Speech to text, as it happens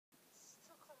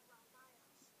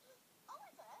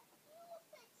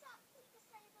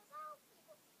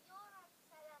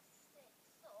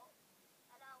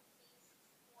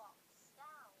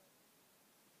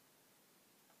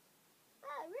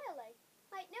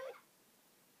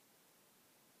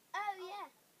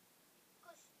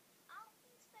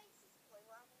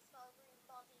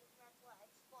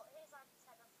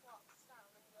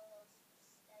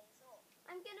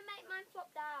mine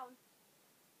flopped down.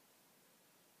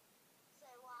 So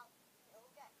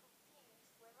it'll get confused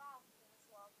without these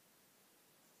ones.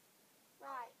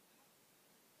 Right.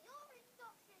 You're in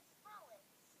Dotty's palace.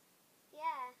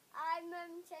 Yeah, I'm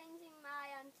changing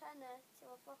my antenna to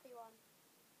a fluffy one.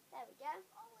 There we go.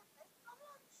 Oliver,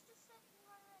 someone's just sent you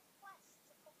a request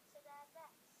to come to their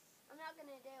nest. I'm not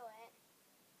going to do it.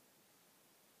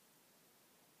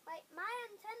 Wait, my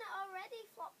antenna already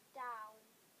flopped down.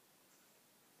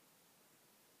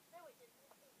 No, it didn't.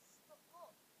 It's stuck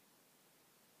up.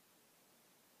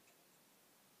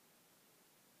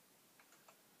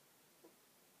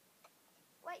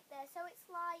 Wait there, so it's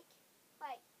like...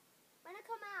 Wait, when I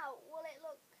come out, will it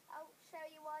look... I'll show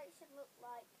you what it should look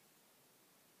like.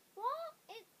 What?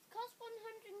 It costs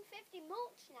 150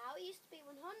 mulch now. It used to be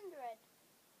 100. Do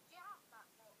you have that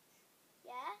much?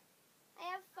 Yeah? I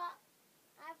have lots.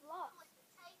 Oliver,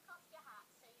 take off your hat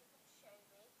so you can show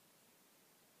me.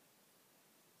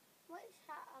 Which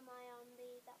hat am I on?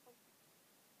 That one.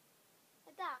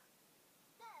 Like that?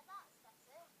 There, that's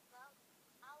better. Well,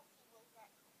 Alfie will get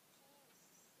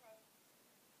confused, saying,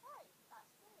 "Hey,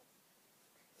 that's good."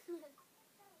 I don't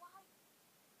know why.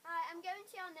 Alright, I'm going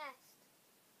to your nest.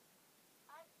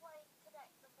 I'm playing Connect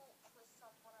the Mulch with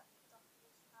someone at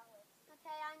Dotty's palace.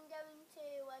 Okay, I'm going to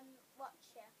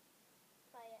watch you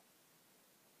play it.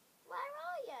 Where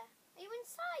are you? Are you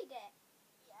inside it?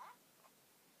 Yeah?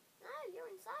 No,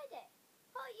 you're inside it.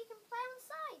 Oh, you can play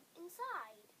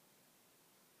inside.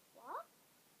 What?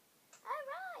 Oh,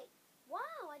 right.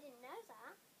 Wow, I didn't know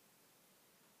that.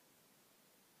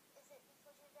 Is it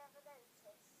because you never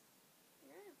noticed?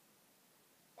 No.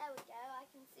 There we go, I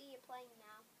can see you playing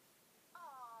now.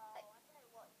 Oh, I know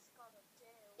what it's gonna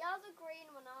do. You're the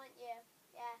green one, aren't you?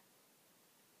 Yeah.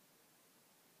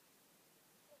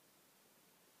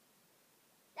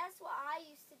 That's what I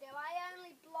used to do. I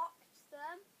only blocked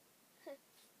them.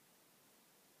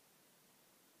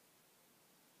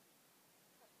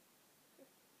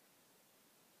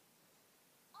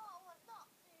 Oh, I'm not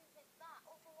moving that,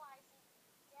 otherwise he'd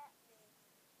get me.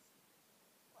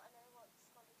 But I know what it's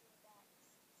gonna do next.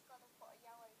 It's gonna put a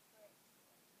yellow brick.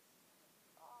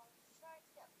 Oh, he's trying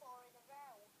to get 4 in a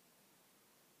row.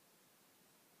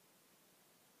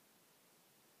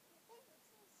 He thinks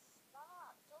he's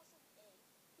smart, doesn't he?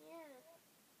 Yeah.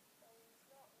 So he's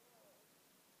not really.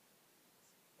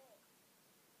 He's a bit.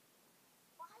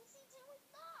 Why is he doing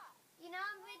that? You know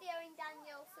I'm videoing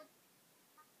Daniel, so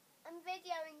I'm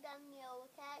videoing Daniel,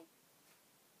 okay?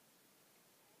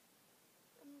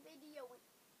 I'm videoing.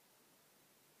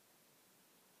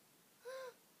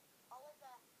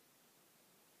 Oliver.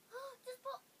 Just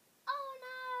put... Oh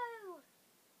no!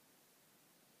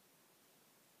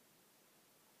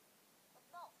 I'm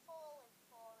not falling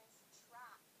for his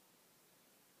trap.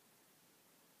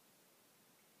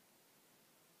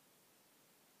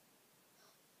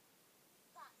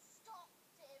 That stopped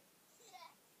him.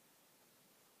 Yes.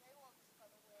 No one's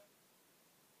gonna win.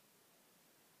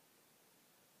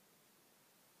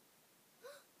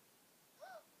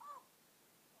 Oh.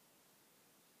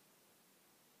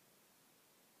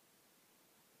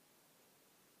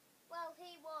 Well,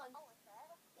 he won.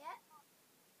 Oliver. Yeah.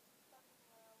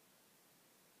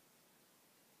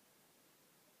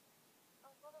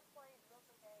 I'm gonna play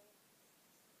another game.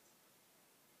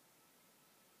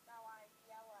 Now I'm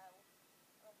yellow.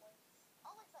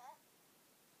 Oliver!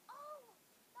 Oh!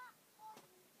 That boy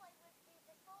who played with me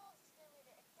before is doing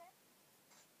it again.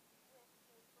 With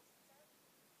me,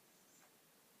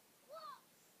 what?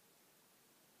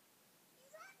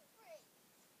 He's angry!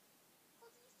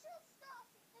 Because he's just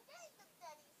started the game and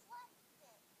then he's left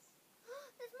it.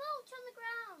 There's mulch on the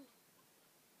ground.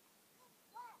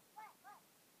 Where?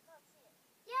 Can't see it.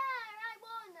 Yeah, I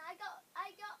won.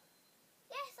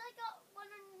 Yes, I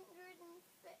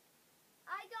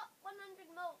got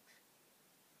 100 mulch.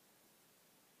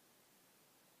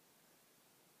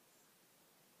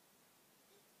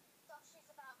 She's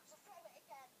about to throw it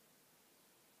again.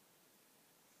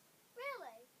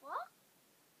 Really? What?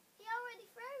 He already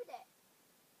throwed it.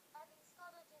 And he's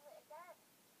gotta do it again.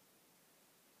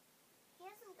 He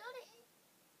hasn't done it.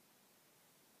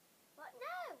 What?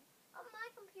 No. On my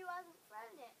computer hasn't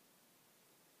thrown it.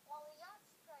 Well, he has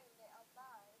thrown it on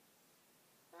mine.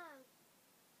 Oh.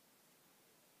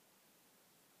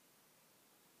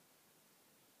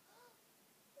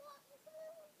 What? You can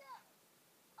only get...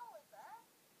 Oliver?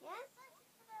 Yeah? It says you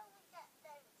can only get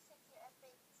notes if you're a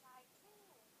big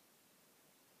tycoon.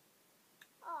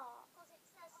 Oh. Because it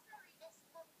says hurry this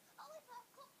month. Oliver,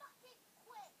 come back in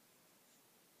quick.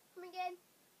 Coming in.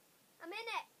 I'm in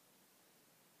it.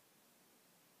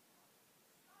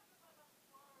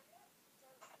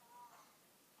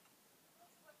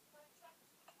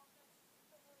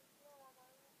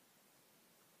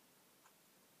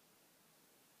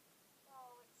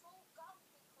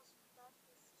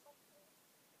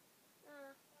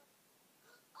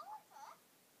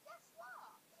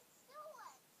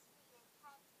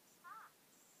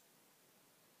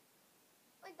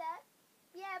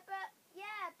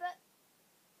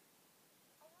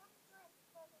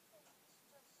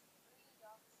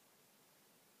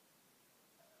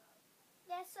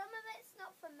 Yeah, some of it's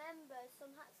not for members.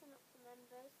 Some hats are not for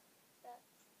members. But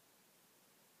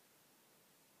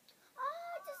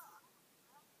oh,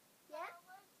 yeah.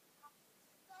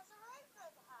 There's a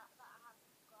rainbow hat that I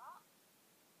haven't got.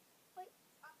 Wait.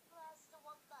 And there's the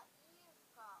one that you've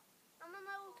got. I'm on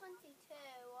level 22.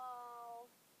 Oh,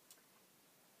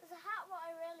 there's a hat what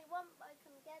I really want, but I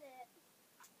couldn't get it.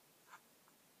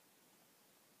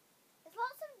 There's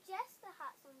lots of jester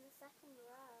hats on the second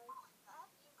row. Have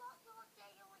you got your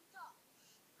daily dosh?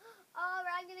 Oh,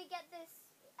 I'm gonna get this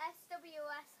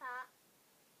SWS hat.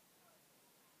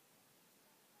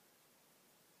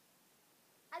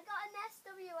 I got an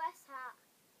SWS hat.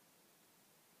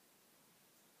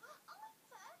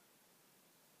 Oliver!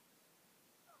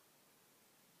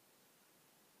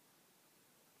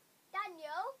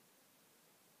 Daniel,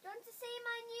 do you want to see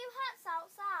my new hats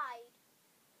outside?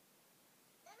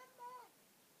 In a minute.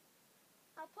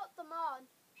 I'll put them on.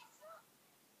 It's not.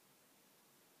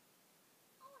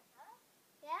 Oliver,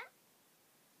 Yeah?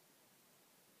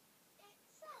 it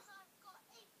says I've got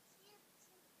 80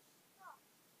 instant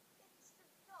dosh,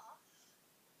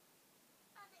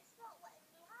 and it's not letting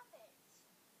me have it.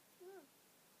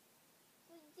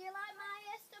 Do you like my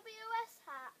SWS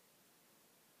hat?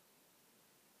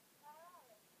 Where are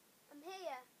it? I'm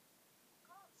here.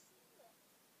 Can't see it.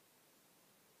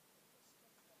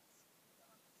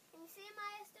 Can you see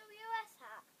my SWS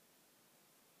hat?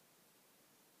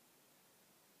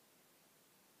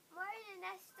 I'm wearing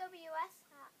an SWS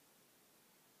hat.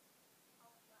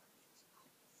 Oliver, I'm just not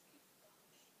instant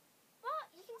dosh. What?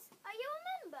 Are you a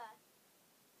member?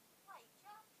 Wait, do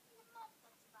you have to be a member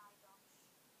to buy dosh?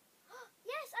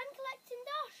 Yes, I'm collecting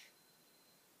dosh.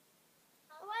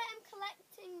 How Oh wait, I'm much?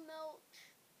 collecting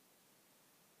mulch.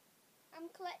 I'm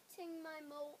collecting my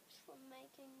mulch from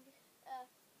making.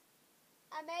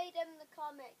 I made him the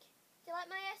comic. Do you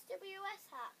like my SWS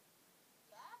hat?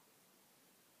 Yeah?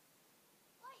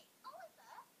 Wait,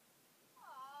 Oliver?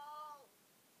 Oh.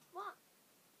 What?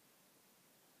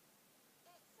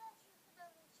 It says you can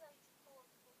only change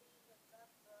colours for being a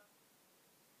member.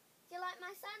 Do you like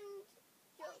my sand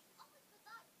jug? Wait, Oliver,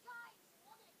 that guy's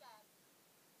won again.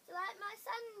 Do you like my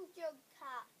sand jug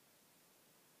hat?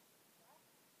 Yeah?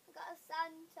 I got a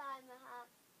sand timer hat.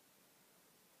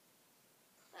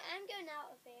 Wait, I'm going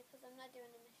out of here because I'm not doing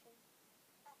a mission.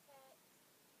 Epic.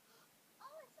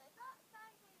 Oliver, that guy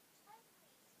named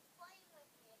Henry's playing with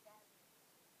me again.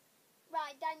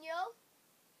 Right, Daniel.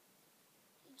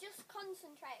 Just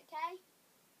concentrate, okay?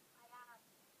 I am.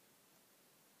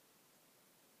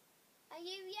 Are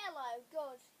you yellow?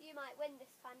 Good. You might win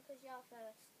this time because you're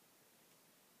first.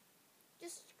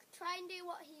 Just try and do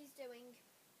what he's doing.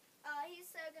 Oh, he's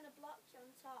so going to block you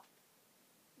on top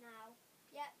now.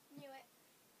 Yep, knew it.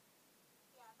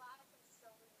 Yeah, but I can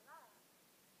still win that.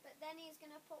 But then he's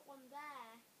going to put one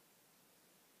there.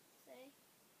 See?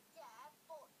 Yeah,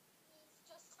 but he's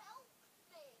just helped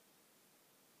me.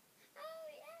 Oh,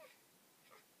 yeah.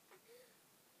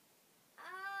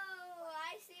 Oh,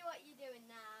 I see what you're doing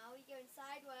now. You're going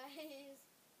sideways.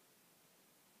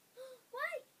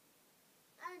 Wait!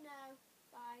 Oh, no.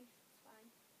 Fine. It's fine.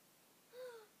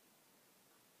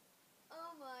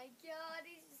 Oh, my God.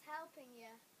 He's just helping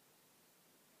you.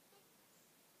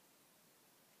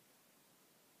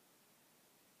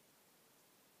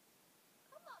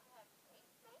 Come on, Henry,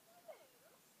 make me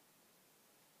move.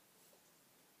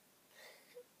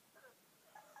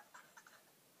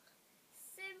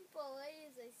 Simple,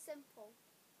 easy, simple.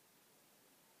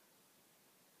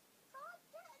 Can't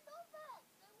get another.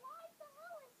 So why the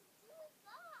hell is he doing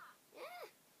that? Yeah.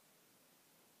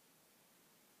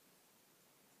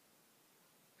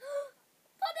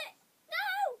 Put it! No!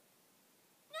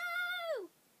 No!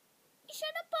 You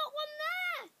should have put one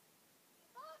there! You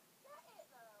can't get it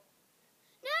though.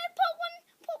 No, put one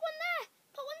there!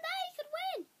 Put one there, you could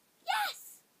win!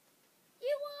 Yes!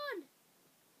 You won!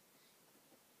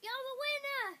 You're the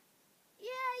winner!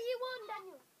 Yeah, you won,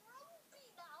 Daniel. Grumpy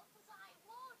now because I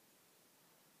won.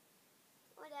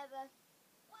 Whatever.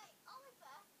 Wait,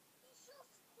 Oliver, he's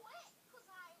just quit because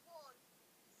I won.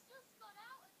 He's just gone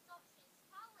out and Josh's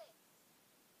pallet.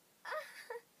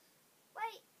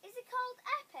 Wait, is it called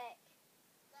Epic?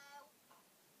 No.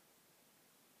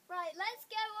 Right, let's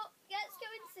go up. Let's go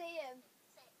and see him.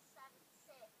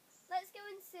 676. Let's go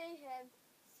and see him.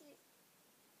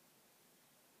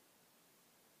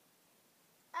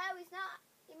 Oh, he's not.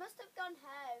 He must have gone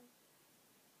home.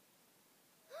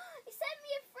 He sent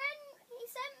me a friend. He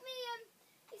sent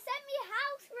me a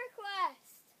house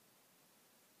request.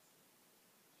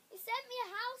 He sent me a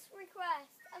house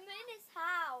request. I'm in his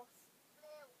house.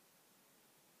 Blue.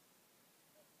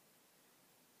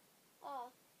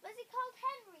 Oh, was he called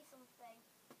Henry something?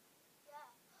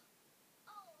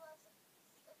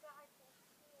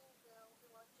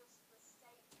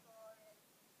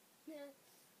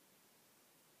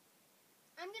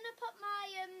 I'm gonna put my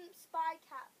spy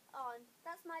cap on.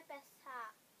 That's my best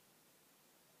hat.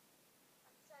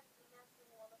 I'm sending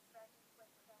everyone a friend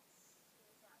request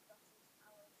who's at Dotty's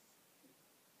Palace.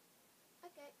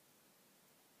 Okay.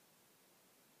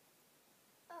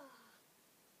 Oh.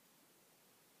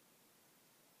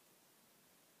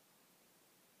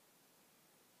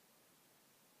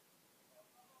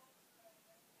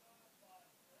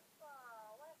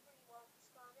 Wow, everyone's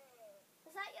gone in.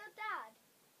 Is that your dad?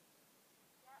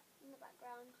 Yep. In the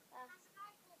background. There's a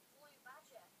guy called Blue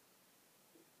Badger.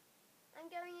 I'm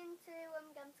going into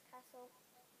Gun's Castle.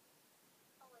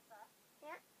 Oliver.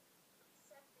 Yeah. I'm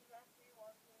sending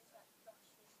everyone who's at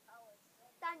Dotty's Palace.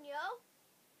 Daniel?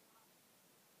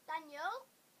 Daniel?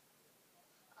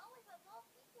 Oliver, more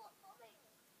people are coming.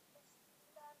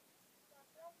 They're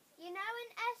plenty. You know in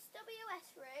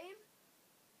SWS room?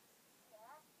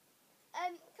 Yeah.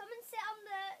 Come and sit on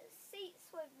the seats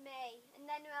with me and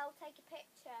then I'll take a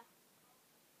picture.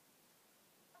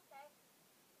 Okay.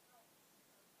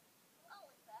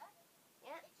 Oliver?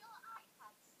 Yeah? Is your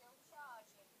iPad still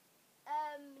charging?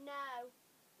 No.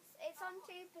 It's on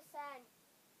 2%.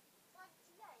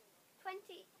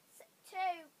 28?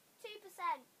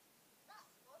 2%.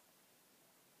 That's good.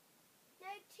 No,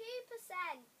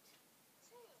 2%.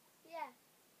 2? Yeah.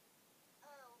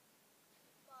 Oh,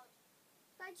 God.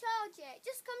 If I charge it,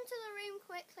 just come to the room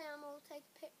quickly and we'll take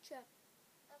a picture.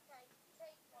 Okay,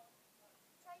 take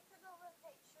another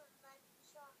picture and then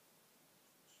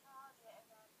charge it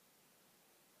again.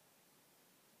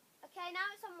 Okay, now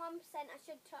it's on 1%. I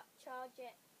should charge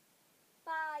it.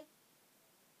 Bye.